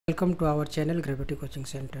Welcome to our channel Gravity Coaching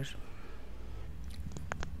Center.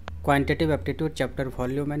 Quantitative Aptitude chapter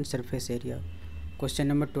Volume and Surface Area. Question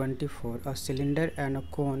number 24. A cylinder and a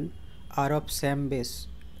cone are of same base,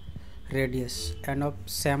 radius and of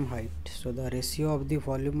same height. So the ratio of the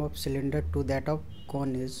volume of cylinder to that of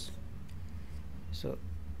cone is. So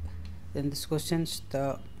in this questions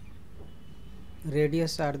the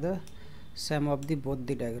radius are the sum of the both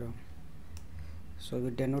the diagram. So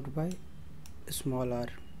we denote by small r,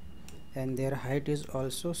 and their height is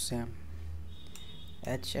also same,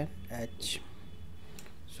 h and h.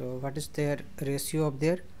 So what is their ratio of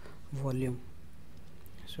their volume?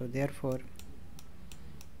 So therefore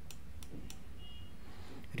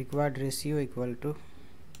required ratio equal to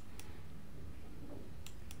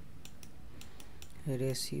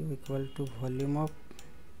volume of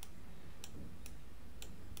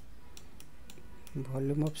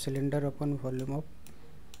cylinder upon volume of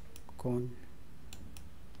cone.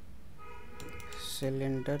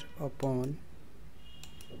 Cylinder upon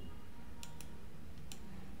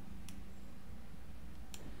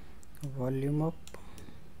volume of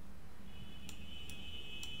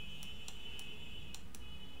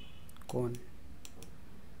cone.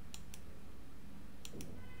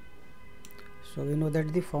 So we know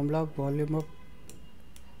that the formula of volume of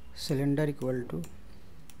cylinder equal to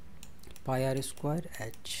pi r square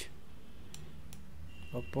h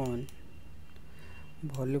upon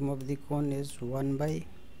volume of the cone is 1 by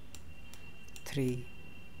 3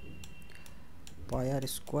 pi r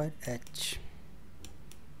square h.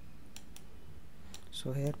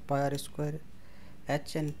 So here pi r square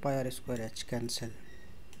h and pi r square h cancel,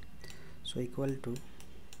 so equal to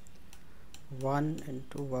 1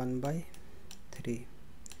 into 1 by 3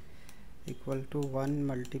 equal to 1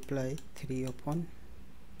 multiply 3 upon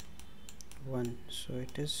 1, so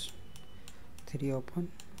it is 3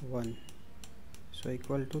 upon 1, so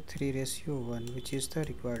equal to 3 ratio 1, which is the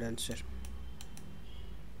required answer.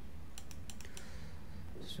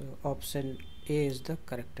 So option A is the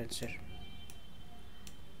correct answer.